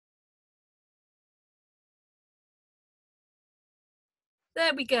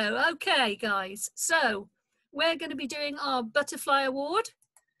There we go. Okay, guys. So we're going to be doing our butterfly award.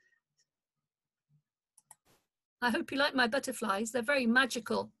 I hope you like my butterflies. They're very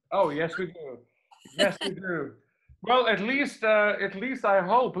magical. Oh, yes, we do. Yes, we do. Well, at least I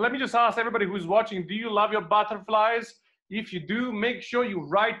hope. Let me just ask everybody who's watching, do you love your butterflies? If you do, make sure you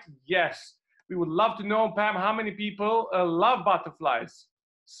write yes. We would love to know, Pam, how many people love butterflies.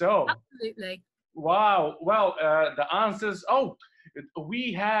 So, Absolutely. wow. Well, the answers,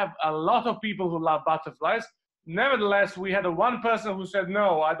 we have a lot of people who love butterflies. Nevertheless, we had one person who said,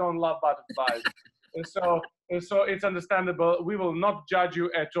 no, I don't love butterflies. And so it's understandable. We will not judge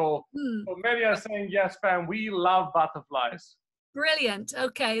you at all. So many are saying, yes, Pam, we love butterflies. Brilliant.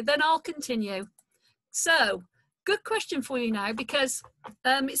 Okay, then I'll continue. So, good question for you now, because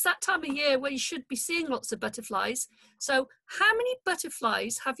it's that time of year where you should be seeing lots of butterflies. So, how many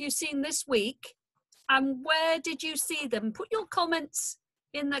butterflies have you seen this week, and where did you see them? Put your comments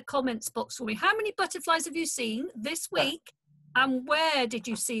in the comments box for me. How many butterflies have you seen this week, and where did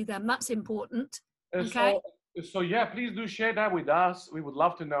you see them? That's important. Okay. So yeah, please do share that with us. We would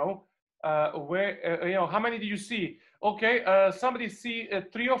love to know where, how many do you see? Okay, somebody see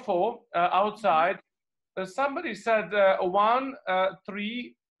 3 or 4 outside. Somebody said 1,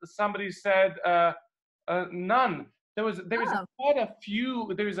 3. Somebody said none. There is quite a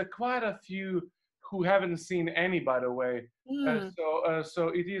few. There is quite a few who haven't seen any, by the way. So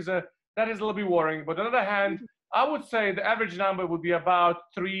it is that is a little bit worrying. But on the other hand, I would say the average number would be about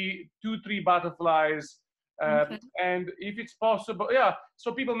 2, 3 butterflies. And if it's possible, yeah.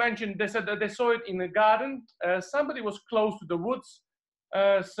 So people mentioned, they said that they saw it in the garden. Somebody was close to the woods.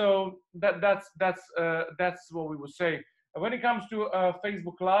 So that's what we would say. When it comes to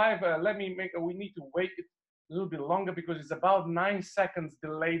Facebook Live, we need to wait a little bit longer because it's about 9 seconds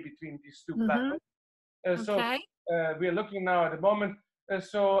delay between these two platforms. So we are looking now at the moment.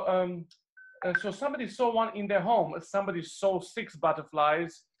 So somebody saw one in their home. Somebody saw 6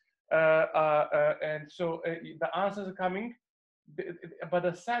 butterflies, and so the answers are coming. But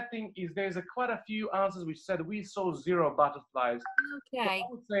the sad thing is, there's quite a few answers which said we saw 0 butterflies. Okay. So I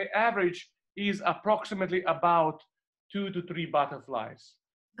would say average is approximately about 2 to 3 butterflies.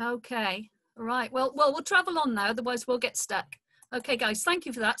 Okay. All right. Well, we'll travel on now. Otherwise, we'll get stuck. Okay, guys. Thank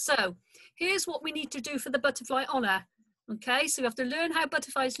you for that. So, here's what we need to do for the butterfly honor. Okay. So we have to learn how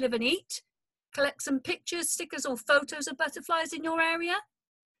butterflies live and eat. Collect some pictures, stickers, or photos of butterflies in your area.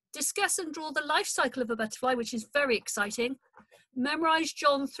 Discuss and draw the life cycle of a butterfly, which is very exciting. Memorize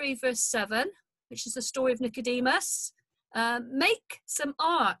John 3, verse 7, which is the story of Nicodemus. Make some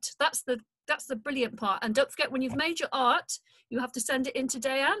art. That's the brilliant part. And don't forget, when you've made your art, you have to send it in to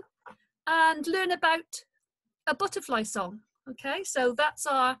Diane and learn about a butterfly song. Okay, so that's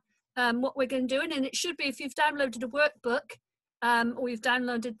our what we're going to do. And it should be, if you've downloaded a workbook or you've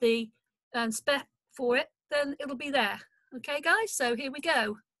downloaded the spec for it, then it'll be there. Okay, guys, so here we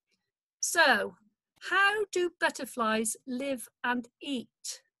go. So, how do butterflies live and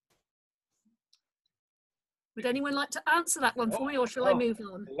eat? Would anyone like to answer that one for me, or shall I move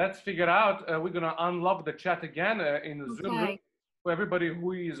on? Let's figure out. We're going to unlock the chat again in the Zoom room. For everybody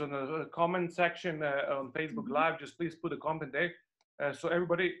who is on the comment section on Facebook Live, just please put a comment there. So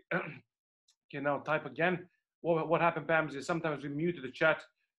everybody can now type again. What happened, Pam, is sometimes we muted the chat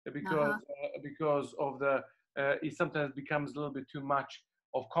because of the, it sometimes becomes a little bit too much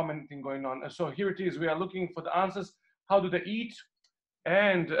of commenting going on. So here it is. We are looking for the answers. How do they eat?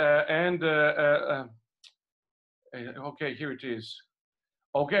 Okay, here it is.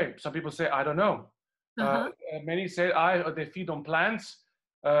 Okay, some people say, I don't know. Many say they feed on plants.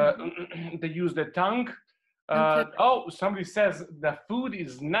 They use their tongue. Oh, somebody says the food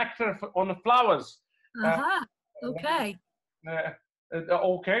is nectar on the flowers. Okay.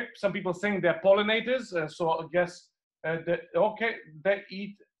 Okay, some people saying they're pollinators. So I guess, they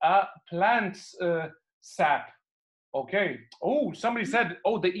eat plants sap. Okay. Oh, somebody said,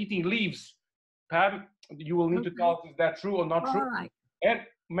 they're eating leaves. Pam, you will need to tell us, is that true or not true? Right. And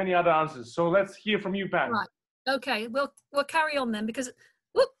many other answers. So let's hear from you, Pam. Right. Okay, we'll carry on then, because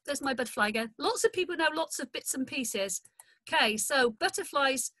there's my butterfly again. Lots of people know lots of bits and pieces. Okay, so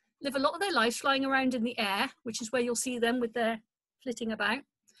butterflies live a lot of their lives flying around in the air, which is where you'll see them with their flitting about.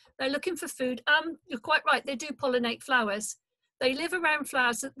 They're looking for food. You're quite right, they do pollinate flowers. They live around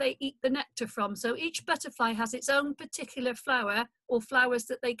flowers that they eat the nectar from. So each butterfly has its own particular flower or flowers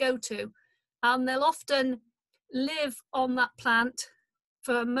that they go to. And they'll often live on that plant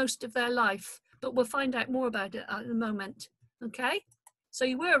for most of their life. But we'll find out more about it at the moment. Okay, so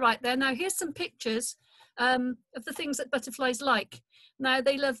you were right there. Now here's some pictures of the things that butterflies like. Now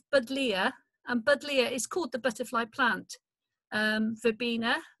they love buddleia, and buddleia is called the butterfly plant.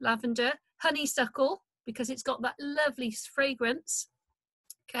 verbena, lavender, honeysuckle, because it's got that lovely fragrance,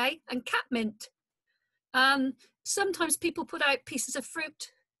 okay, and catmint. Sometimes people put out pieces of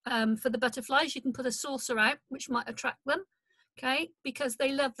fruit for the butterflies. You can put a saucer out, which might attract them, okay, because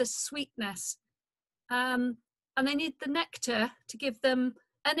they love the sweetness. And they need the nectar to give them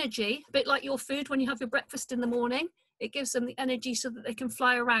energy, a bit like your food when you have your breakfast in the morning. It gives them the energy so that they can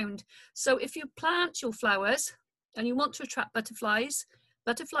fly around. So if you plant your flowers and you want to attract butterflies,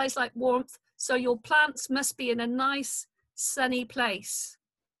 butterflies like warmth, so your plants must be in a nice sunny place.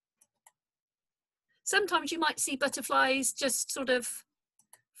 Sometimes you might see butterflies just sort of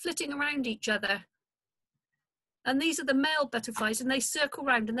flitting around each other. And these are the male butterflies, and they circle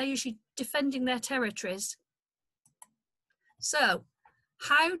around, and they're usually defending their territories. So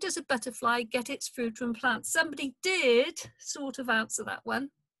how does a butterfly get its food from plants? Somebody did sort of answer that one.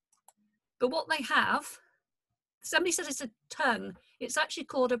 But what they have, somebody said it's a tongue. It's actually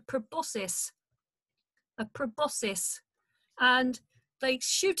called a proboscis. A proboscis. And they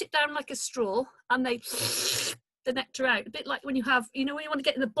shoot it down like a straw, and they the nectar out. A bit like when you have, you know, when you want to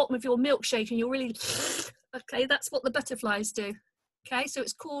get in the bottom of your milkshake and you're really, okay, that's what the butterflies do. Okay, so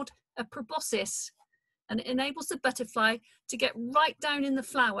it's called a proboscis, and it enables the butterfly to get right down in the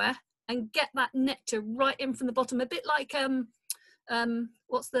flower and get that nectar right in from the bottom. A bit like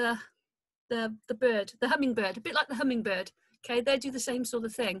what's the bird, the hummingbird, a bit like the hummingbird. Okay, they do the same sort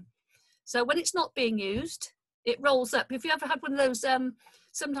of thing. So when it's not being used, it rolls up. If you ever had one of those,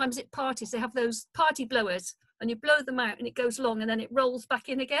 sometimes at parties, they have those party blowers, and you blow them out and it goes along and then it rolls back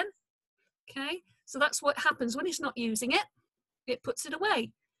in again. Okay, so that's what happens when it's not using it. It puts it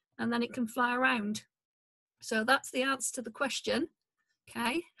away and then it can fly around. So that's the answer to the question,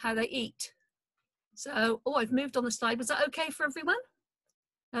 okay, how they eat. So, oh, I've moved on the slide. Was that okay for everyone?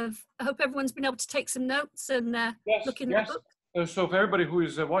 I hope everyone's been able to take some notes and look in the book. So for everybody who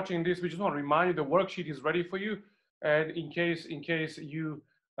is watching this, we just want to remind you the worksheet is ready for you. And in case you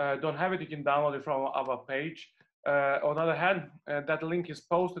don't have it, you can download it from our page. On the other hand, that link is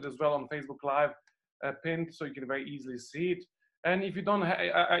posted as well on Facebook Live, pinned, so you can very easily see it. And if you don't,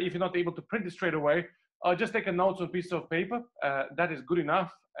 if you're not able to print it straight away, just take a note on a piece of paper. That is good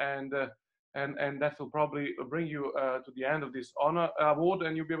enough, and that will probably bring you to the end of this honor award,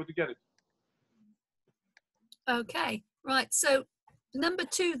 and you'll be able to get it. Okay, right. So number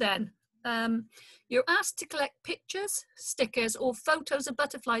 2 then. You're asked to collect pictures, stickers, or photos of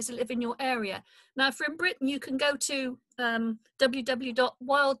butterflies that live in your area. Now, if you're in Britain, you can go to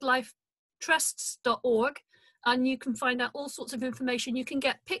www.wildlifetrusts.org and you can find out all sorts of information. You can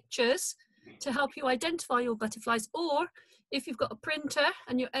get pictures to help you identify your butterflies, or if you've got a printer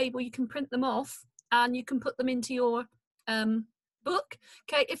and you're able, you can print them off and you can put them into your book.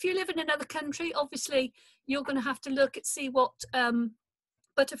 Okay, if you live in another country, obviously you're going to have to look at see what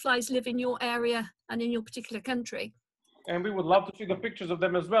butterflies live in your area and in your particular country. And we would love to see the pictures of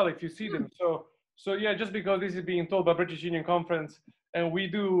them as well if you see them. So yeah, just because this is being told by British Union Conference and we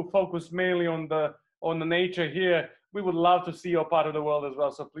do focus mainly on the nature here, we would love to see your part of the world as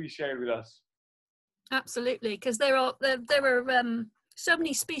well. So please share it with us. Absolutely, because there are so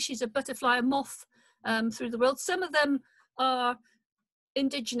many species of butterfly and moth through the world. Some of them are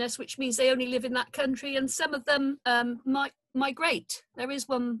indigenous, which means they only live in that country, and some of them migrate. There is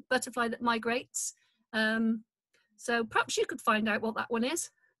one butterfly that migrates. So perhaps you could find out what that one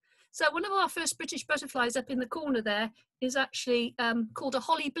is. So one of our first British butterflies up in the corner there is actually called a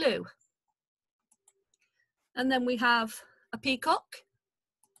holly blue. And then we have a peacock.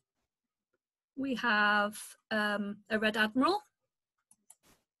 We have a red admiral.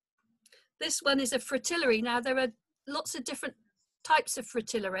 This one is a fritillary. Now there are lots of different types of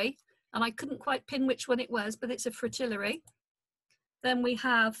fritillary, and I couldn't quite pin which one it was, but it's a fritillary. Then we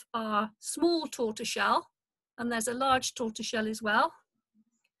have our small tortoiseshell, and there's a large tortoiseshell as well.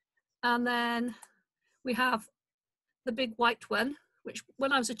 And then we have the big white one, which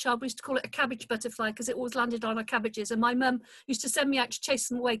when I was a child, we used to call it a cabbage butterfly because it always landed on our cabbages. And my mum used to send me out to chase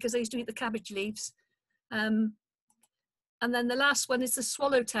them away because they used to eat the cabbage leaves. And then the last one is the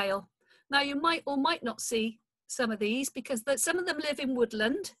swallowtail. Now you might or might not see some of these because some of them live in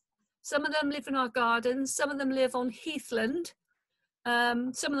woodland, some of them live in our gardens, some of them live on heathland,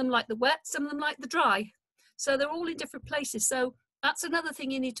 some of them like the wet, some of them like the dry. So they're all in different places. So that's another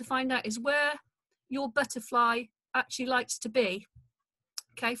thing you need to find out is where your butterfly actually likes to be,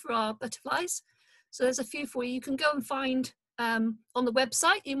 okay, for our butterflies. So there's a few for you. You can go and find on the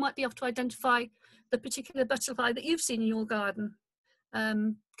website, you might be able to identify the particular butterfly that you've seen in your garden,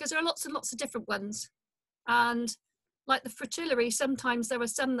 because there are lots and lots of different ones. And like the fritillary, sometimes there are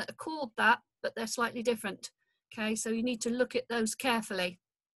some that are called that, but they're slightly different. Okay, so you need to look at those carefully.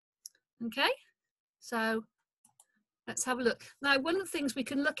 Okay, so let's have a look. Now, one of the things we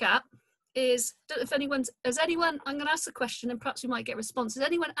can look at is, don't know if I'm going to ask the question and perhaps we might get a response. Has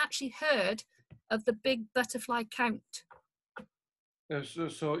anyone actually heard of the big butterfly count?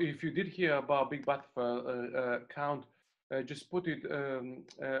 So if you did hear about big butterfly count, just put it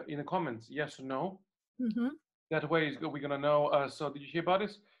in the comments, yes or no. Mm-hmm. That way we're gonna know. So did you hear about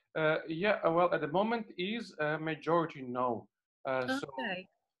this? Yeah, well, at the moment is majority no. So Okay.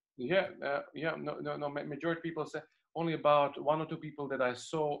 yeah, yeah, no. Majority people say only about 1 or 2 people that I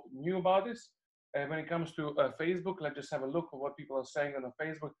saw knew about this. When it comes to Facebook, let's just have a look at what people are saying on the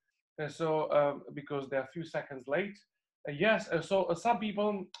Facebook. Because they're a few seconds late. Yes, some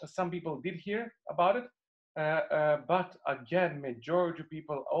people did hear about it, but again, majority of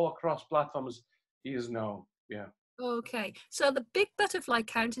people all across platforms is no. Yeah. Okay, so the big butterfly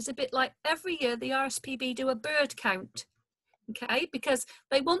count is a bit like every year the RSPB do a bird count, okay, because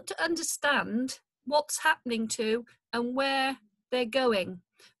they want to understand what's happening to and where they're going.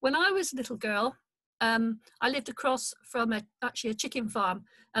 When I was a little girl, I lived across from actually a chicken farm,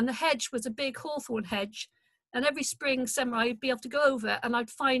 and the hedge was a big hawthorn hedge, and every spring, summer, I'd be able to go over and I'd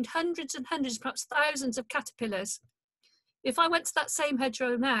find hundreds and hundreds, perhaps thousands of caterpillars. If I went to that same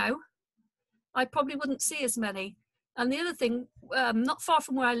hedgerow now, I probably wouldn't see as many. And the other thing, not far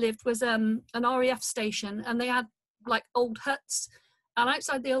from where I lived was an RAF station, and they had like old huts. And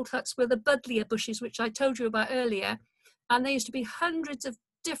outside the old huts were the buddleia bushes, which I told you about earlier. And there used to be hundreds of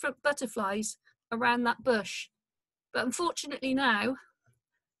different butterflies around that bush. But unfortunately now,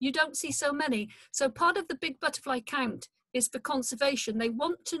 you don't see so many. So part of the big butterfly count is for conservation. They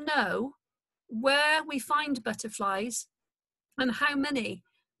want to know where we find butterflies and how many,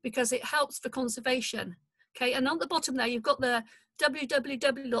 because it helps for conservation. Okay, and on the bottom there, you've got the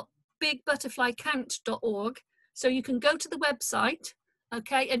www.bigbutterflycount.org. So you can go to the website,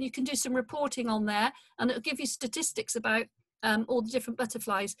 okay, and you can do some reporting on there, and it'll give you statistics about all the different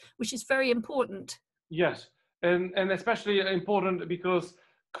butterflies, which is very important. Yes, and especially important because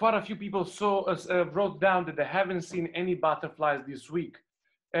quite a few people wrote down that they haven't seen any butterflies this week.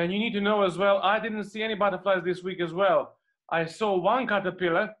 And you need to know as well, I didn't see any butterflies this week as well. I saw one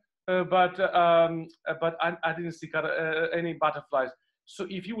caterpillar, but I didn't see any butterflies. So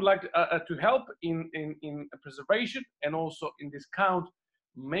if you would like to help in preservation and also in this count,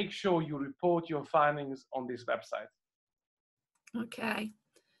 make sure you report your findings on this website. Okay,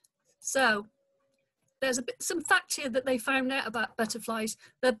 so there's some facts here that they found out about butterflies.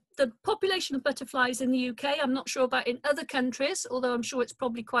 The population of butterflies in the UK, I'm not sure about in other countries, although I'm sure it's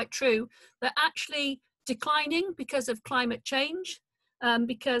probably quite true. They're actually declining because of climate change,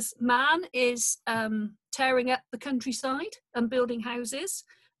 because man is tearing up the countryside and building houses.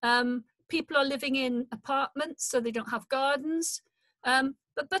 People are living in apartments, so they don't have gardens.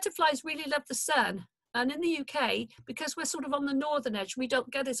 But butterflies really love the sun. And in the UK, because we're sort of on the northern edge, we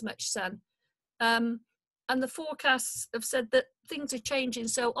don't get as much sun. And the forecasts have said that things are changing,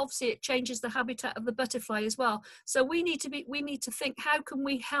 so obviously it changes the habitat of the butterfly as well. So we need to think, how can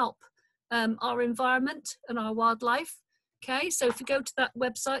we help our environment and our wildlife? Okay, so if you go to that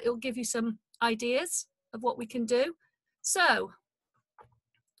website, it'll give you some ideas of what we can do. So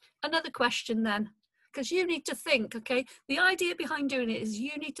another question then, because you need to think, okay, the idea behind doing it is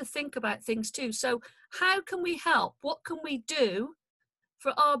you need to think about things too. So how can we help? What can we do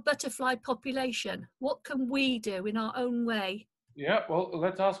for our butterfly population? What can we do in our own way? Yeah, well,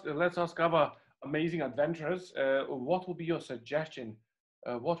 let's ask our amazing adventurers. What will be your suggestion?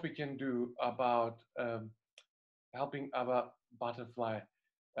 What we can do about helping our butterfly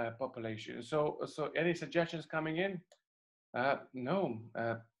population? So any suggestions coming in? No,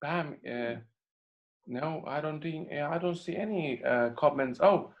 Pam. No, I don't think I don't see any comments.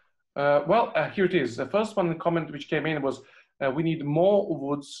 Oh, well, here it is. The first one comment which came in was, we need more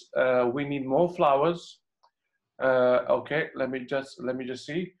woods. We need more flowers. Okay, let me just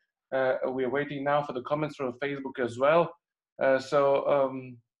see. We're waiting now for the comments from Facebook as well.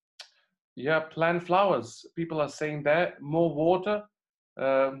 Yeah, plant flowers. People are saying that. More water.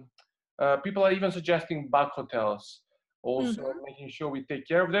 People are even suggesting bug hotels. Also making sure we take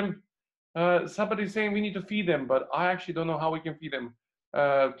care of them. Somebody's saying we need to feed them, but I actually don't know how we can feed them.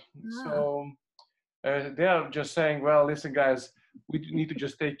 They are just saying, well, listen, guys, we need to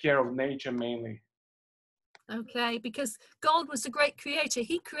just take care of nature mainly. Okay, because God was the great creator.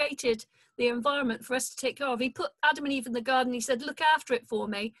 He created the environment for us to take care of. He put Adam and Eve in the garden. He said, look after it for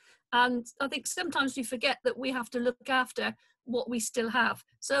me. And I think sometimes we forget that we have to look after what we still have.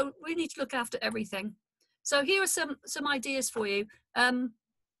 So we need to look after everything. So here are some ideas for you.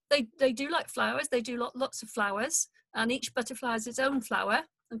 they do like flowers. They do lots of flowers, and each butterfly has its own flower.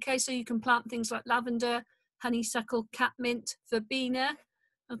 Okay, so you can plant things like lavender, honeysuckle, catmint, verbena.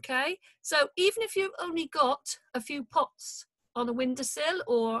 Okay, so even if you've only got a few pots on a windowsill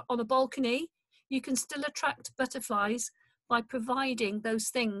or on a balcony, you can still attract butterflies by providing those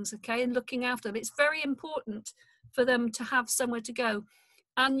things, okay, and looking after them. It's very important for them to have somewhere to go.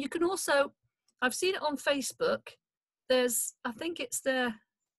 And you can also, I've seen it on Facebook, there's, I think it's the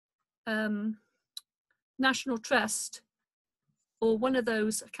National Trust, or one of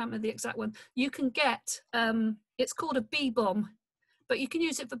those, I can't remember the exact one, you can get, it's called a bee bomb, but you can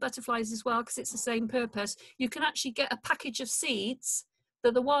use it for butterflies as well because it's the same purpose. You can actually get a package of seeds,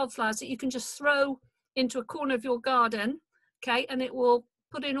 they're the wildflowers that you can just throw into a corner of your garden, okay, and it will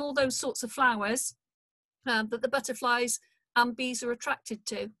put in all those sorts of flowers that the butterflies and bees are attracted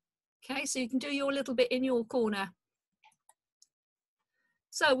to. Okay, so you can do your little bit in your corner.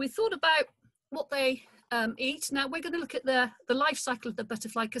 So we thought about what they eat. Now we're going to look at the life cycle of the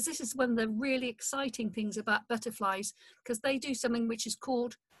butterfly, because this is one of the really exciting things about butterflies, because they do something which is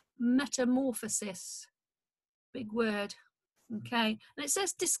called metamorphosis. Big word. Okay, and it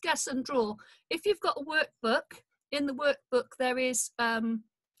says discuss and draw. If you've got a workbook, in the workbook there is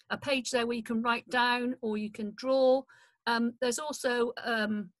a page there where you can write down or you can draw. There's also a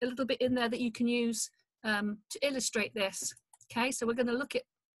little bit in there that you can use to illustrate this. Okay, so we're going to look at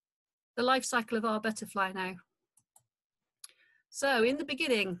the life cycle of our butterfly now. So in the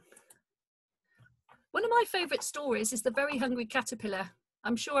beginning, one of my favourite stories is the Very Hungry Caterpillar.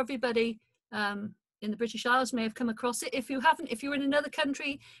 I'm sure everybody in the British Isles may have come across it. If you haven't, if you're in another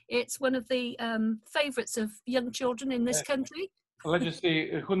country, it's one of the favourites of young children in this country. Let's just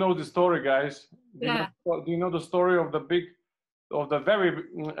see who knows the story, guys. Do you know the story of the very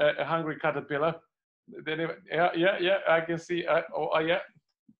hungry caterpillar? Yeah, I can see. Yeah.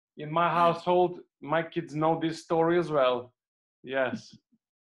 In my household, my kids know this story as well. Yes.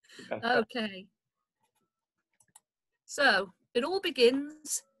 Okay. So it all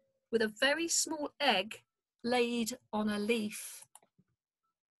begins with a very small egg laid on a leaf.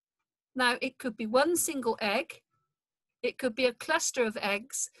 Now it could be one single egg, it could be a cluster of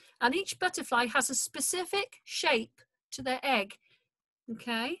eggs, and each butterfly has a specific shape to their egg.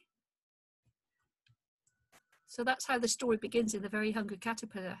 Okay. So that's how the story begins in the Very Hungry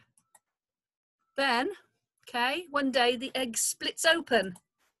Caterpillar. Then, okay, one day the egg splits open.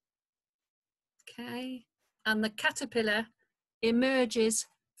 Okay, and the caterpillar emerges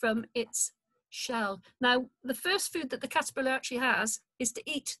from its shell. Now, the first food that the caterpillar actually has is to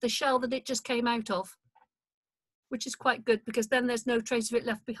eat the shell that it just came out of, which is quite good because then there's no trace of it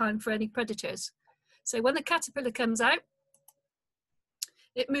left behind for any predators. So when the caterpillar comes out,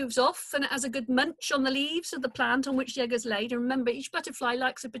 it moves off and it has a good munch on the leaves of the plant on which the egg is laid. And remember, each butterfly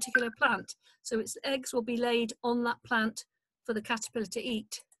likes a particular plant, so its eggs will be laid on that plant for the caterpillar to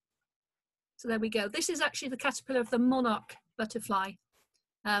eat. So there we go. This is actually the caterpillar of the monarch butterfly.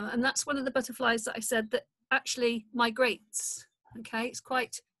 And that's one of the butterflies that I said that actually migrates. Okay, it's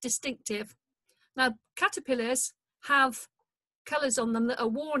quite distinctive. Now, caterpillars have colours on them that are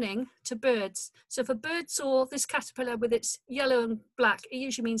warning to birds. So if a bird saw this caterpillar with its yellow and black, it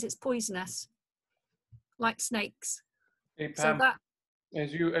usually means it's poisonous, like snakes. Hey, Pam, so that,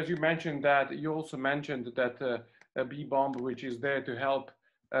 as you mentioned that, you also mentioned that a bee bomb which is there to help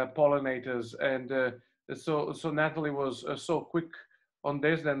pollinators, and so Natalie was so quick on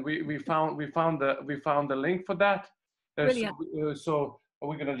this. Then we found the link for that. So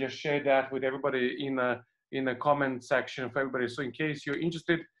we're gonna just share that with everybody in a comment section for everybody. So in case you're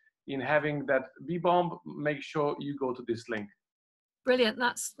interested in having that bee bomb, make sure you go to this link. Brilliant.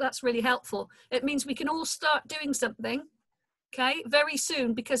 That's really helpful. It means we can all start doing something, okay, very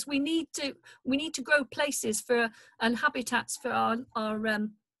soon, because we need to grow places for and habitats for our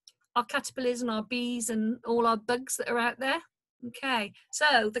caterpillars and our bees and all our bugs that are out there. Okay,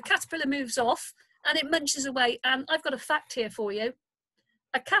 so the caterpillar moves off and it munches away. And I've got a fact here for you.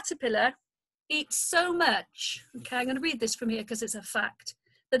 A caterpillar eats so much, okay, I'm going to read this from here because it's a fact,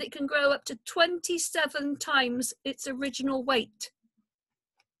 that it can grow up to 27 times its original weight.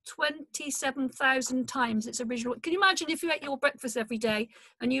 27,000 times its original. Can you imagine if you ate your breakfast every day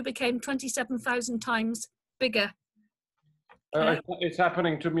and you became 27,000 times bigger? Okay. It's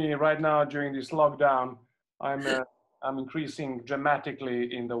happening to me right now during this lockdown. I'm increasing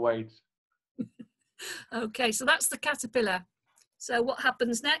dramatically in the weight. Okay, so that's the caterpillar. So what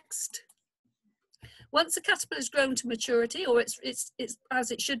happens next? Once the caterpillar has grown to maturity, or it's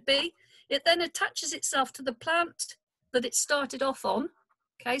as it should be, it then attaches itself to the plant that it started off on.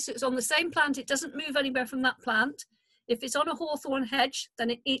 Okay, so it's on the same plant. It doesn't move anywhere from that plant. If it's on a hawthorn hedge, then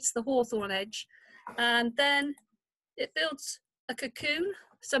it eats the hawthorn edge. And then it builds a cocoon.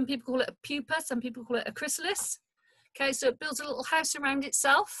 Some people call it a pupa, some people call it a chrysalis. Okay, so it builds a little house around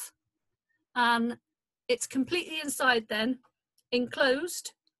itself, and it's completely inside then,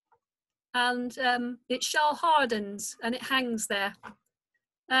 enclosed, and its shell hardens and it hangs there.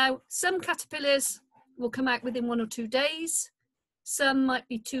 Now, some caterpillars will come out within 1 or 2 days. Some might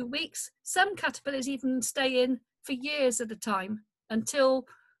be 2 weeks. Some caterpillars even stay in for years at a time until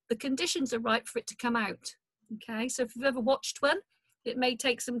the conditions are right for it to come out. Okay, so if you've ever watched one, it may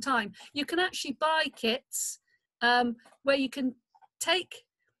take some time. You can actually buy kits where you can take,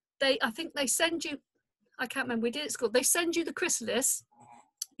 I think they send you, I can't remember what it's called, they send you the chrysalis,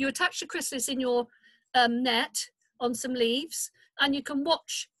 you attach the chrysalis in your net on some leaves, and you can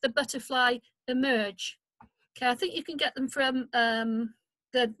watch the butterfly emerge. Okay, I think you can get them from,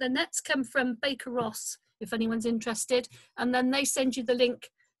 the nets come from Baker Ross, if anyone's interested, and then they send you the link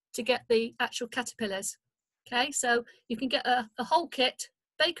to get the actual caterpillars. Okay, so you can get a whole kit,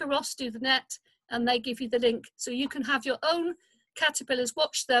 Baker Ross do the net, and they give you the link. So you can have your own caterpillars,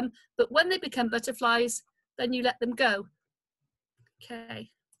 watch them, but when they become butterflies, then you let them go.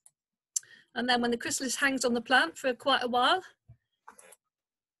 Okay. And then when the chrysalis hangs on the plant for quite a while,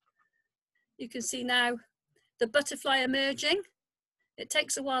 you can see now the butterfly emerging. It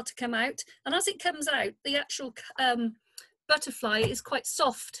takes a while to come out. And as it comes out, the actual butterfly is quite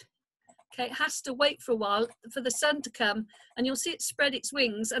soft. Okay, it has to wait for a while for the sun to come, and you'll see it spread its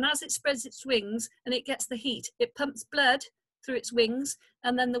wings. And as it spreads its wings and it gets the heat, it pumps blood through its wings,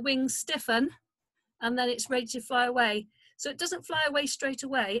 and then the wings stiffen, and then it's ready to fly away. So it doesn't fly away straight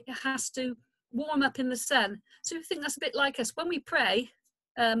away. It has to warm up in the sun. So I think that's a bit like us. When we pray,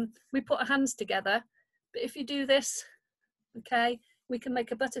 we put our hands together. But if you do this, okay, we can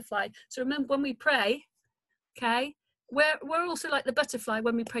make a butterfly. So remember, when we pray, okay, we're also like the butterfly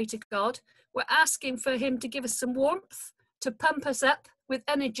when we pray to God. We're asking for him to give us some warmth, to pump us up with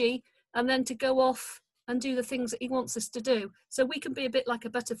energy, and then to go off and do the things that he wants us to do. So we can be a bit like a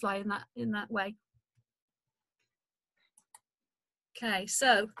butterfly in that way. Okay,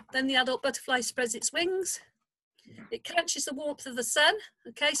 so then the adult butterfly spreads its wings. It catches the warmth of the sun.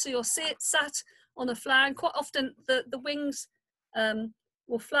 Okay, so you'll see it sat on a flower, and quite often the wings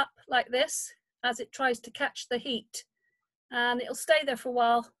will flap like this as it tries to catch the heat. And it'll stay there for a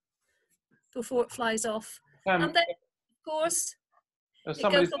while before it flies off. And then, of course,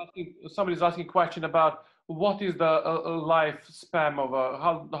 somebody's asking a question about what is the lifespan of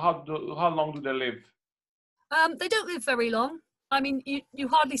how long do they live? They don't live very long. I mean, you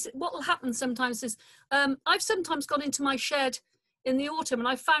hardly see. What will happen sometimes is I've sometimes gone into my shed in the autumn and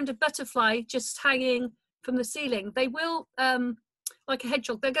I've found a butterfly just hanging from the ceiling. They will, like a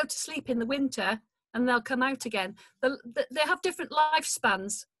hedgehog, they'll go to sleep in the winter and they'll come out again. They have different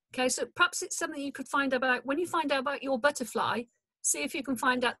lifespans. Okay, so perhaps it's something you could find out about when you find out about your butterfly. See if you can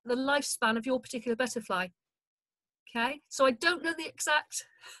find out the lifespan of your particular butterfly. Okay, so I don't know the exact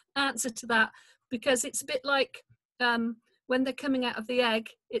answer to that because it's a bit like when they're coming out of the egg,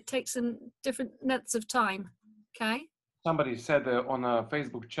 it takes them different lengths of time. Okay. Somebody said on a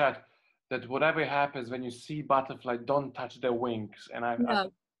Facebook chat that whatever happens when you see butterfly, don't touch their wings.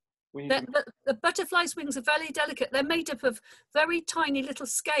 And the butterfly's wings are very delicate. They're made up of very tiny little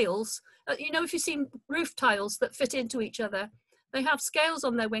scales. You know, if you've seen roof tiles that fit into each other, they have scales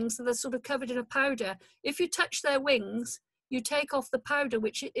on their wings, so they're sort of covered in a powder. If you touch their wings, you take off the powder,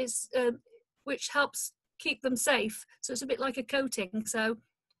 which helps keep them safe. So it's a bit like a coating. So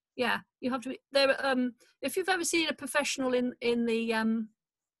yeah, you have to be there. If you've ever seen a professional in the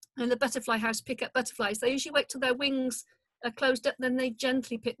butterfly house pick up butterflies, they usually wait till their wings are closed up, then they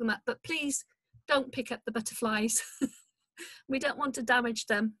gently pick them up. But please don't pick up the butterflies. We don't want to damage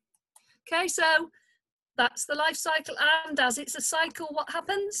them. Okay, so that's the life cycle, and as it's a cycle, what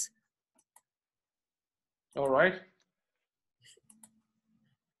happens? All right.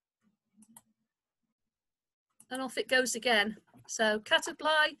 And off it goes again. So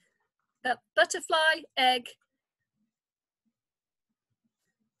caterpillar, butterfly, egg.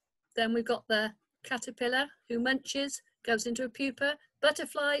 Then we've got the caterpillar who munches, goes into a pupa,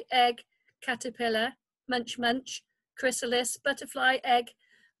 butterfly, egg, caterpillar, munch, munch, chrysalis, butterfly, egg.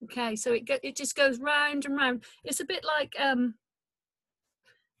 Okay, so it just goes round and round. It's a bit like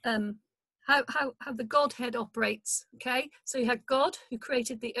how the Godhead operates. Okay, so you had God who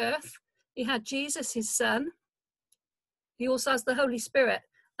created the earth. He had Jesus, his son. He also has the Holy Spirit,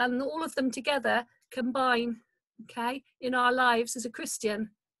 and all of them together combine. Okay, in our lives as a Christian.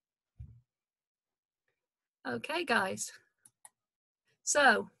 Okay, guys.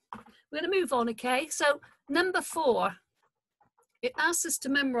 So we're going to move on. Okay, so number 4, it asks us to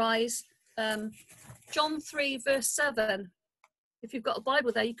memorize John 3 verse 7. If you've got a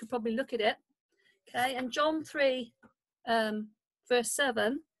Bible there, you could probably look at it. Okay, and John 3 verse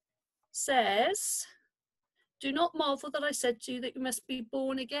 7 says, "Do not marvel that I said to you that you must be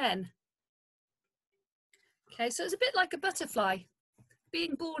born again." Okay, so it's a bit like a butterfly,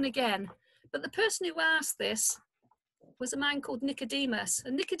 being born again. But the person who asked this was a man called Nicodemus.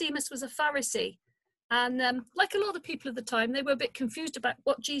 And Nicodemus was a Pharisee. And like a lot of people of the time, they were a bit confused about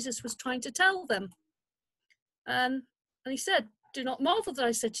what Jesus was trying to tell them. And he said, "Do not marvel that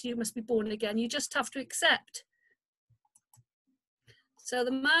I said to you, you must be born again. You just have to accept." So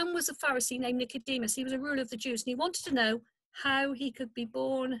the man was a Pharisee named Nicodemus. He was a ruler of the Jews, and he wanted to know how he could be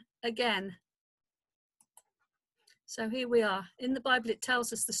born again. So here we are. In the Bible, it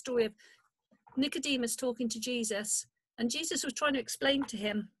tells us the story of Nicodemus talking to Jesus, and Jesus was trying to explain to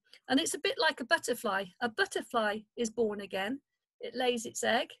him. And it's a bit like a butterfly. A butterfly is born again. It lays its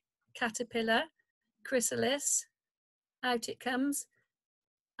egg, caterpillar, chrysalis, out it comes,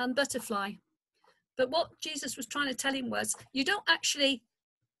 and butterfly. But what Jesus was trying to tell him was, you don't actually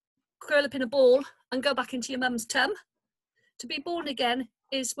curl up in a ball and go back into your mum's tum. To be born again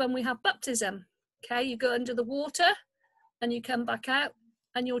is when we have baptism. Okay, you go under the water and you come back out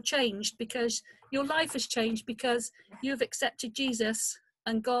and you're changed, because your life has changed because you've accepted Jesus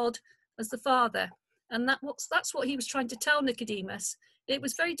and God as the Father. And that's what he was trying to tell Nicodemus. It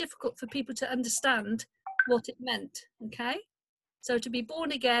was very difficult for people to understand what it meant. Okay, so to be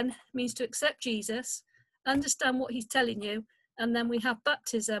born again means to accept Jesus, understand what he's telling you, and then we have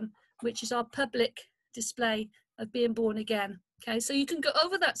baptism, which is our public display of being born again. Okay, so you can go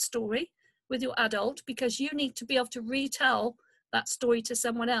over that story with your adult, because you need to be able to retell that story to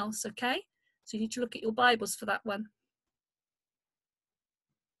someone else. Okay, so you need to look at your Bibles for that one.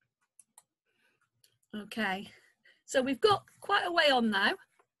 Okay, so we've got quite a way on now.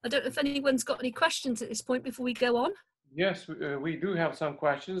 I don't know if anyone's got any questions at this point before we go on. Yes, we do have some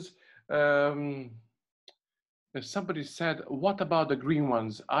questions. Somebody said, what about the green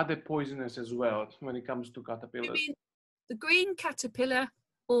ones? Are they poisonous as well when it comes to caterpillars? You mean the green caterpillar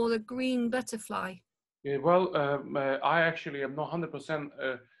or the green butterfly? Yeah, well, I actually am not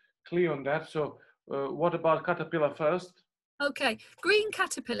 100% clear on that. So what about caterpillar first? Okay, green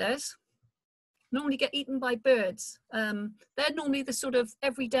caterpillars normally get eaten by birds. They're normally the sort of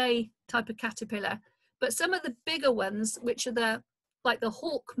everyday type of caterpillar. But some of the bigger ones, which are like the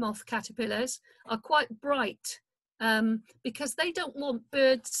hawk moth caterpillars, are quite bright because they don't want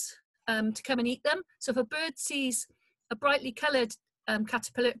birds to come and eat them. So if a bird sees a brightly coloured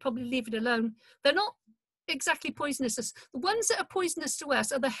caterpillar, it'll probably leave it alone. They're not exactly poisonous. The ones that are poisonous to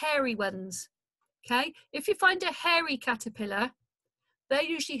us are the hairy ones. Okay, if you find a hairy caterpillar, they're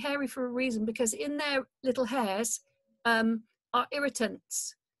usually hairy for a reason, because in their little hairs are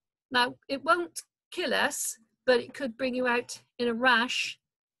irritants. Now, it won't kill us, but it could bring you out in a rash,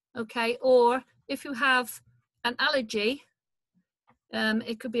 okay? Or if you have an allergy,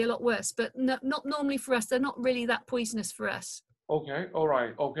 it could be a lot worse, but not normally for us. They're not really that poisonous for us. Okay, all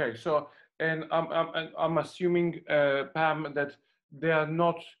right, okay. So, and I'm assuming, Pam, that they are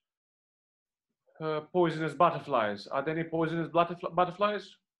not poisonous butterflies. Are there any poisonous butterflies?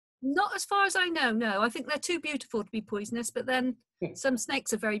 Not as far as I know, no. I think they're too beautiful to be poisonous, but then some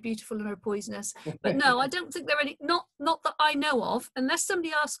snakes are very beautiful and are poisonous. But no, I don't think there are any, not that I know of, unless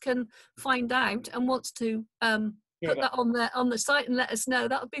somebody else can find out and wants to put that on the site and let us know.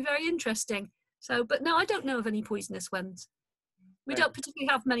 That would be very interesting. So, but no, I don't know of any poisonous ones. We don't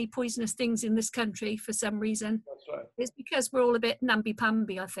particularly have many poisonous things in this country for some reason. That's right. It's because we're all a bit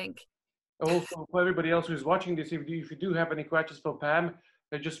namby-pamby, I think. Also, for everybody else who's watching this, if you do have any questions for Pam,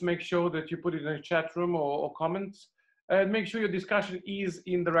 just make sure that you put it in the chat room or comments, and make sure your discussion is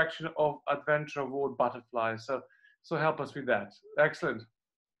in the direction of adventure award butterflies. So help us with that. Excellent.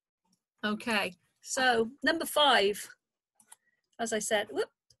 Okay, so number 5, as I said,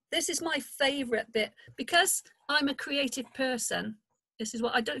 this is my favorite bit, because I'm a creative person. This is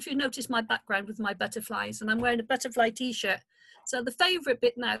what, I don't know if you noticed my background with my butterflies, and I'm wearing a butterfly t-shirt. So the favorite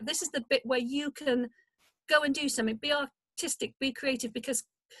bit now, this is the bit where you can go and do something, be artistic, be creative, because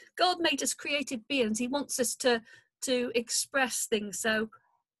God made us creative beings. He wants us to express things. So,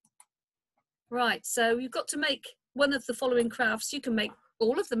 right, so you've got to make one of the following crafts. You can make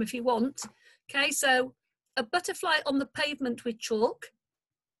all of them if you want. Okay, so a butterfly on the pavement with chalk.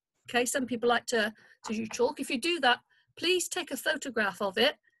 Okay, some people like to do chalk. If you do that, please take a photograph of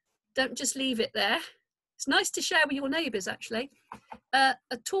it. Don't just leave it there. It's nice to share with your neighbours, actually. A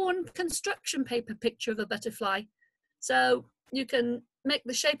torn construction paper picture of a butterfly. So you can make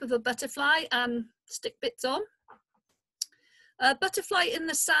the shape of a butterfly and stick bits on. A butterfly in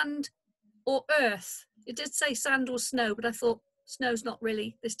the sand or earth. It did say sand or snow, but I thought snow's not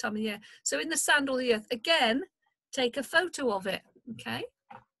really this time of year. So in the sand or the earth, again, take a photo of it, okay?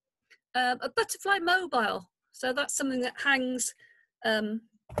 A butterfly mobile. So that's something that hangs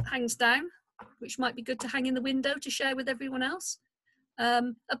down, which might be good to hang in the window to share with everyone else. A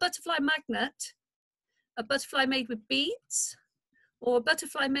butterfly magnet, a butterfly made with beads, or a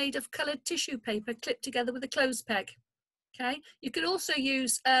butterfly made of coloured tissue paper clipped together with a clothes peg. Okay, you could also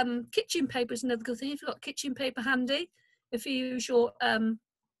use kitchen paper is another good thing. If you've got kitchen paper handy, if you use your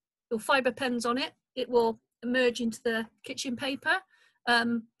fibre pens on it, it will merge into the kitchen paper.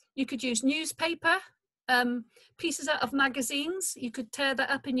 You could use newspaper, pieces out of magazines. You could tear that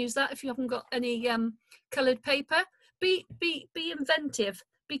up and use that if you haven't got any coloured paper. Be inventive,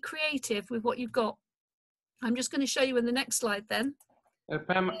 be creative with what you've got. I'm just going to show you in the next slide then.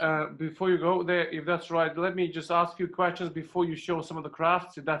 Pam, before you go there, if that's right, let me just ask you questions before you show some of the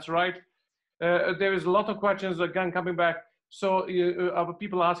crafts, if that's right. There is a lot of questions again coming back. So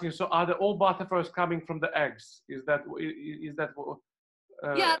people asking, so are the all butterflies coming from the eggs? Is that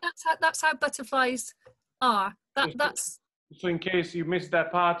yeah, that's how butterflies are. So in case you missed that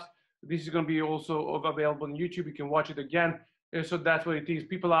part, this is going to be also available on YouTube. You can watch it again. So that's what it is.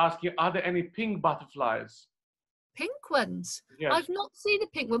 People are asking, are there any pink butterflies? Pink ones? Yes. I've not seen a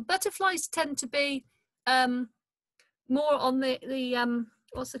pink one. Butterflies tend to be more on the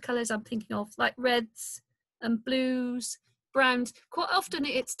what's the colours I'm thinking of, like reds and blues, browns. Quite often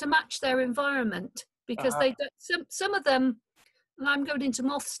it's to match their environment, because they don't, some of them, and I'm going into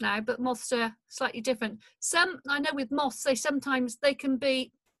moths now, but moths are slightly different. Some, I know with moths, they can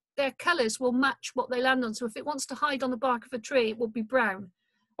be, their colours will match what they land on. So if it wants to hide on the bark of a tree, it will be brown.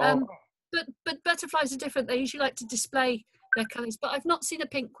 But butterflies are different. They usually like to display their colours, but I've not seen a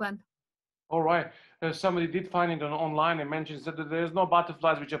pink one. All right. Somebody did find it online and mentions that there's no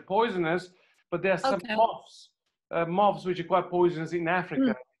butterflies which are poisonous, but there's some moths which are quite poisonous in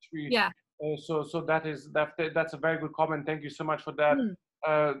Africa. So that's a very good comment. Thank you so much for that.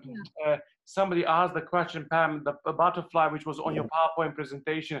 Somebody asked the question, Pam, the butterfly which was on your PowerPoint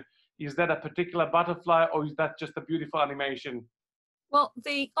presentation, is that a particular butterfly or is that just a beautiful animation? Well,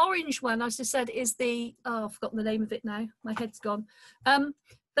 the orange one, as I said, is the, I've forgotten the name of it now. My head's gone.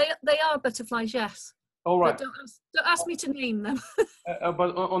 They are butterflies, yes. All right. But don't ask me to name them.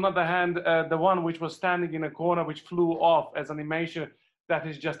 But on the other hand, the one which was standing in a corner, which flew off as animation, that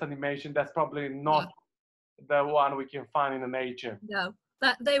is just animation. That's probably not the one we can find in the nature. No,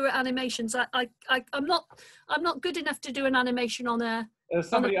 they were animations. I'm not good enough to do an animation on a.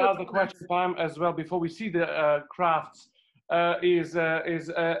 Somebody asked the question, Pam, as well before we see the crafts. Are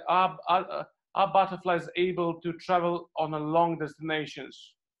butterflies able to travel on a long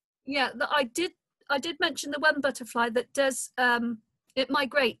destinations? Yeah, I did mention the one butterfly that does, it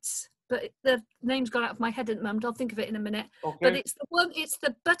migrates, but the name's gone out of my head at the moment. I'll think of it in a minute. Okay. But it's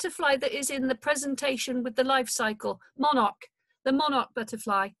the butterfly that is in the presentation with the life cycle, the monarch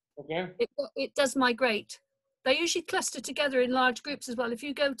butterfly. Okay. It does migrate. They usually cluster together in large groups as well. If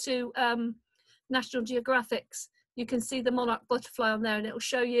you go to National Geographic's, you can see the monarch butterfly on there, and it will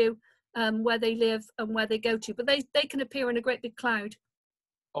show you where they live and where they go to. But they can appear in a great big cloud.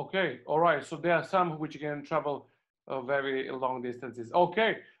 Okay, all right. So there are some which can travel very long distances.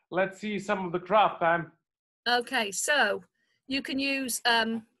 Okay, let's see some of the craft, Pam. Okay, so you can use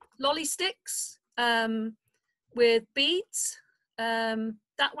lolly sticks with beads.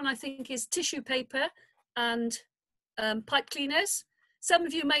 That one I think is tissue paper and pipe cleaners. Some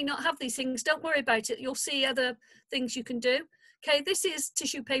of you may not have these things. Don't worry about it. You'll see other things you can do. Okay, this is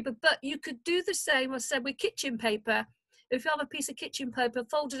tissue paper, but you could do the same, as I said, with kitchen paper. If you have a piece of kitchen paper,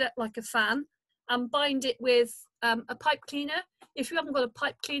 fold it up like a fan and bind it with a pipe cleaner. If you haven't got a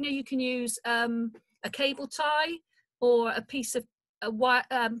pipe cleaner, you can use a cable tie or a piece of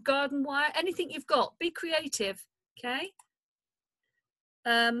garden wire, anything you've got. Be creative, okay?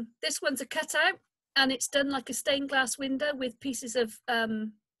 This one's a cutout, and it's done like a stained glass window with pieces of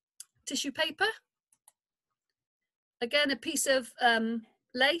tissue paper. Again, a piece of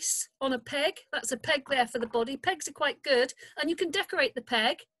lace on a peg. That's a peg there for the body. Pegs are quite good, and you can decorate the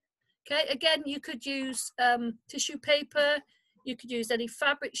peg. Okay, again, you could use tissue paper. You could use any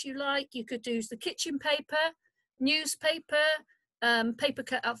fabrics you like. You could use the kitchen paper, newspaper, paper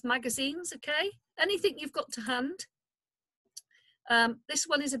cut out of magazines, okay? Anything you've got to hand. This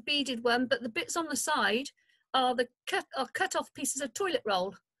one is a beaded one, but the bits on the side are cut off pieces of toilet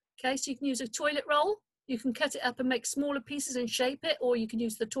roll. Okay, so you can use a toilet roll. You can cut it up and make smaller pieces and shape it, or you can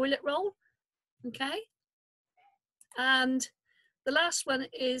use the toilet roll. Okay, and the last one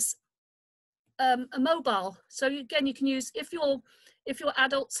is a mobile. So again, you can use, if your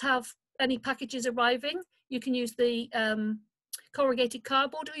adults have any packages arriving, you can use the corrugated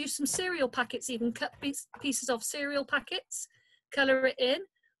cardboard, or use some cereal packets, even cut pieces of cereal packets, color it in,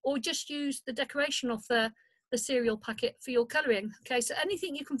 or just use the decoration of the cereal packet for your coloring. Okay, so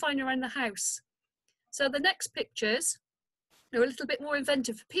anything you can find around the house. So the next pictures are a little bit more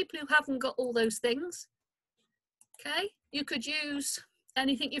inventive for people who haven't got all those things. Okay, you could use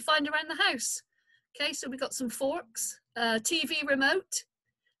anything you find around the house. Okay, so we've got some forks, TV remote,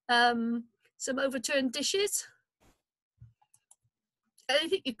 some overturned dishes,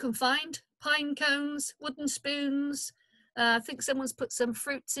 anything you can find, pine cones, wooden spoons. I think someone's put some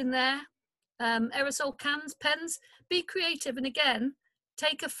fruits in there, aerosol cans, pens. Be creative, and again,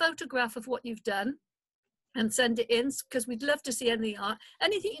 take a photograph of what you've done and send it in, because we'd love to see any art,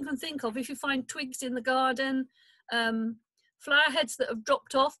 anything you can think of. If you find twigs in the garden, flower heads that have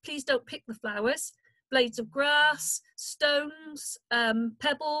dropped off, please don't pick the flowers. Blades of grass, stones,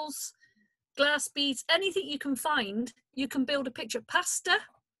 pebbles, glass beads, anything you can find, you can build a picture. Pasta,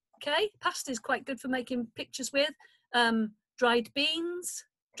 okay, pasta is quite good for making pictures with. Dried beans,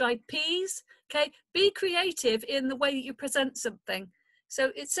 dried peas, okay. Be creative in the way that you present something.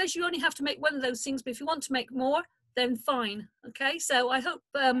 So it says you only have to make one of those things, but if you want to make more, then fine. Okay, so I hope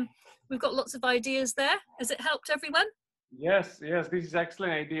we've got lots of ideas there. Has it helped everyone? Yes, this is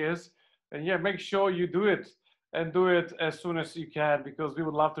excellent ideas. And yeah, make sure you do it, and do it as soon as you can, because we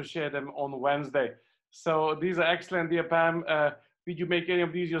would love to share them on Wednesday. So these are excellent, dear Pam. Did you make any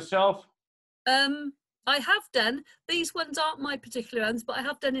of these yourself? I have done. These ones aren't my particular ones, but I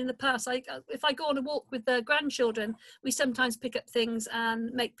have done in the past. If I go on a walk with the grandchildren, we sometimes pick up things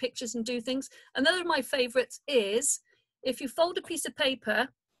and make pictures and do things. Another of my favourites is, if you fold a piece of paper,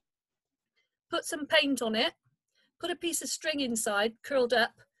 put some paint on it, put a piece of string inside, curled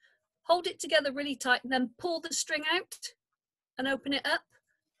up, hold it together really tight, and then pull the string out and open it up,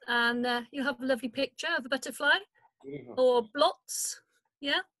 and you'll have a lovely picture of a butterfly. Or blots.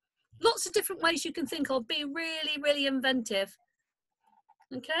 Yeah, lots of different ways you can think of. Be really, really inventive.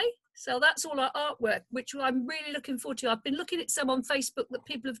 Okay, so that's all our artwork, which I'm really looking forward to. I've been looking at some on Facebook that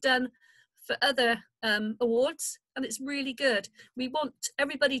people have done for other awards, and it's really good. We want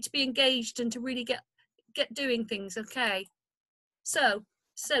everybody to be engaged and to really get doing things. Okay, so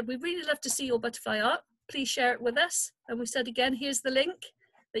we'd really love to see your butterfly art. Please share it with us. And we said again, here's the link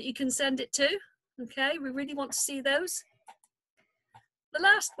that you can send it to. Okay, we really want to see those. The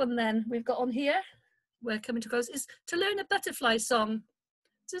last one then we've got on here, we're coming to close, is to learn a butterfly song.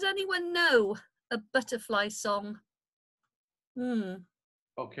 Does anyone know a butterfly song?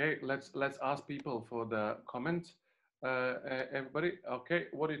 Okay, let's ask people for the comment. Everybody, okay,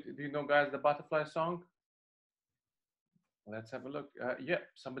 do you know, guys, the butterfly song? Let's have a look. Yeah,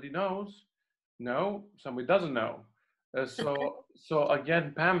 somebody knows. No, somebody doesn't know. So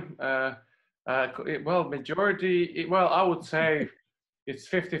again, Pam, well, majority, well, I would say it's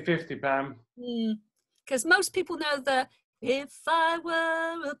 50-50, Pam. Because most people know the, if I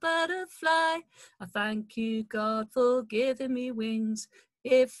were a butterfly, I thank you, God, for giving me wings.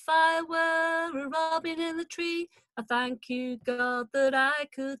 If I were a robin in the tree, I thank you, God, that I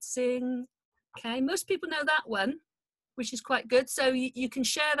could sing. Okay, most people know that one, which is quite good. So you can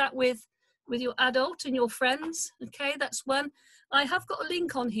share that with your adult and your friends. Okay, that's one. I have got a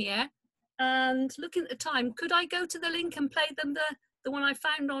link on here, and looking at the time, could I go to the link and play them the one I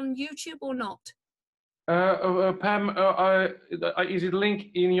found on YouTube or not? Pam, is it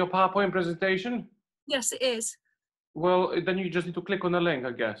link in your PowerPoint presentation? Yes, it is. Well, then you just need to click on the link,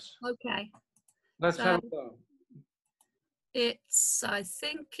 I guess. Okay. Let's have a go. I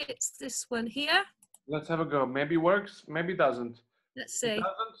think it's this one here. Let's have a go. Maybe it works, maybe it doesn't. Let's see. If it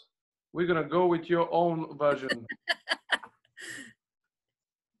doesn't, we're gonna go with your own version.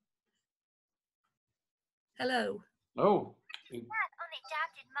 Hello. Oh.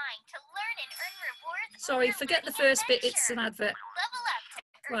 Sorry, forget the first bit. It's an advert.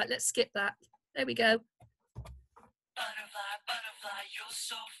 Right, let's skip that. There we go. Butterfly, butterfly, you're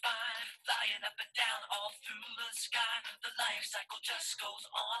so fine, flying up and down all through the sky. The life cycle just goes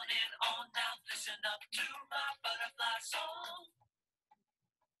on and on. Now listen up to my butterfly song.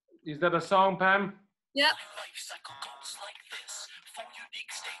 Is that a song, Pam? Yep. My life cycle goes like this: 4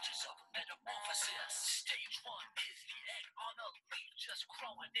 unique stages of metamorphosis. Stage 1 is the egg on a leaf, just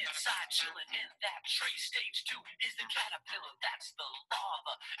growing inside, chilling in that tree. Stage 2 is the caterpillar, that's the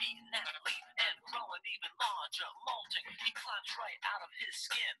larva, eating that leaf and growing even larger, molting. He climbs right out of his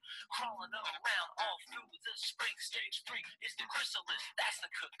skin in, crawling around all through the spring. Stage 3 is the chrysalis, that's the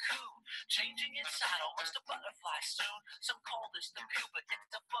cocoon, changing inside almost a butterfly soon. Some call this the pupa,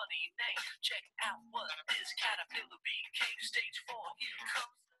 it's a funny name. Check out what this caterpillar became. Stage 4, here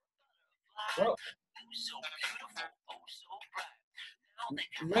comes the butterfly. Well, Oh, so beautiful, oh, so bright. Now they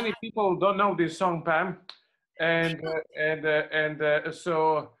can many fly. people don't know this song, Pam,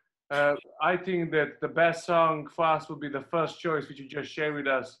 so I think that the best song for us would be the first choice, which you just shared with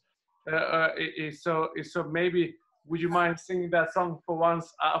us. So maybe would you mind singing that song for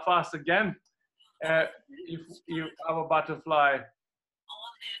once for us again? If you have a butterfly. On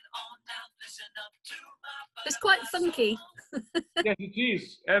and on now, listen up to my It's quite funky. Yes, it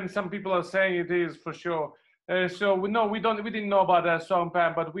is, and some people are saying it is for sure. So we didn't know about that song,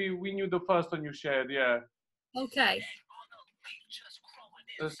 Pam, but we knew the first one you shared, yeah. Okay.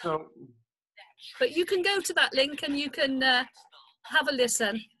 So But you can go to that link and you can have a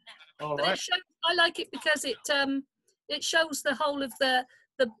listen. all But right, I like it because it shows the whole of the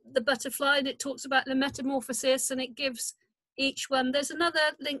butterfly, and it talks about the metamorphosis, and it gives each one. There's another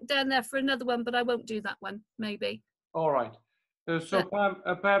link down there for another one, but I won't do that one, maybe. all right. So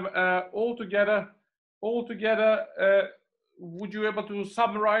But- Pam, all together, would you able to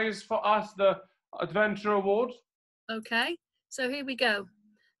summarize for us the Adventure Award? Okay, so here we go.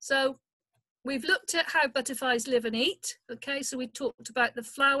 So we've looked at how butterflies live and eat. Okay, so we talked about the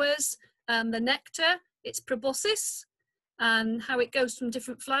flowers, the nectar, its proboscis, and how it goes from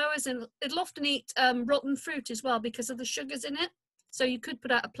different flowers, and it'll often eat rotten fruit as well because of the sugars in it. So you could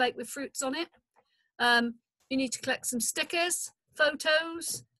put out a plate with fruits on it. You need to collect some stickers,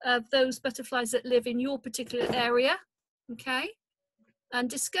 photos of those butterflies that live in your particular area, okay? And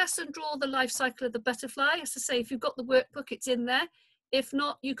discuss and draw the life cycle of the butterfly. As I say, if you've got the workbook, it's in there. If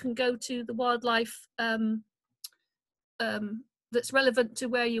not, you can go to the wildlife that's relevant to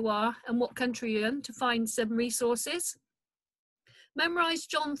where you are and what country you're in to find some resources. Memorize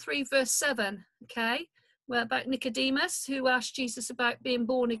John 3 verse 7, okay, where about Nicodemus, who asked Jesus about being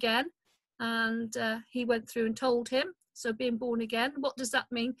born again, and he went through and told him. So being born again, what does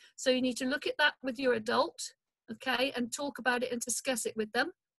that mean? So you need to look at that with your adult, okay, and talk about it and discuss it with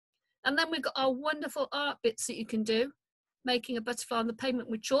them. And then we've got our wonderful art bits that you can do, making a butterfly on the pavement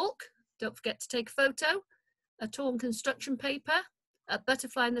with chalk. Don't forget to take a photo, a torn construction paper, a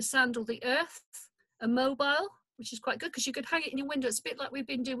butterfly in the sand or the earth, a mobile, which is quite good because you could hang it in your window. It's a bit like we've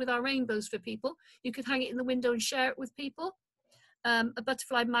been doing with our rainbows for people. You could hang it in the window and share it with people. A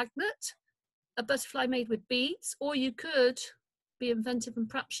butterfly magnet, a butterfly made with beads, or you could be inventive and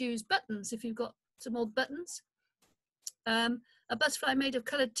perhaps use buttons if you've got some old buttons. A butterfly made of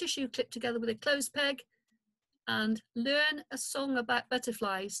coloured tissue clipped together with a clothes peg, and learn a song about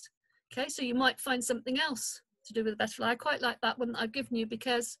butterflies. Okay, so you might find something else to do with a butterfly. I quite like that one that I've given you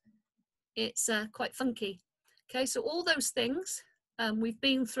because it's quite funky. Okay, so all those things we've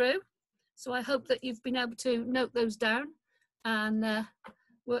been through. So I hope that you've been able to note those down and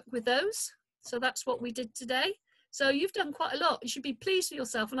work with those. So that's what we did today. So you've done quite a lot. You should be pleased with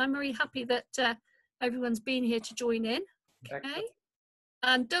yourself, and I'm very happy that everyone's been here to join in. Okay, Excellent.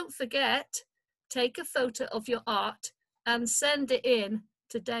 and don't forget, take a photo of your art and send it in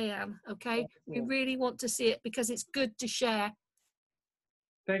to Diane. Okay, we really want to see it because it's good to share.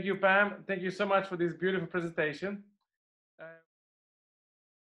 Thank you, Pam. Thank you so much for this beautiful presentation.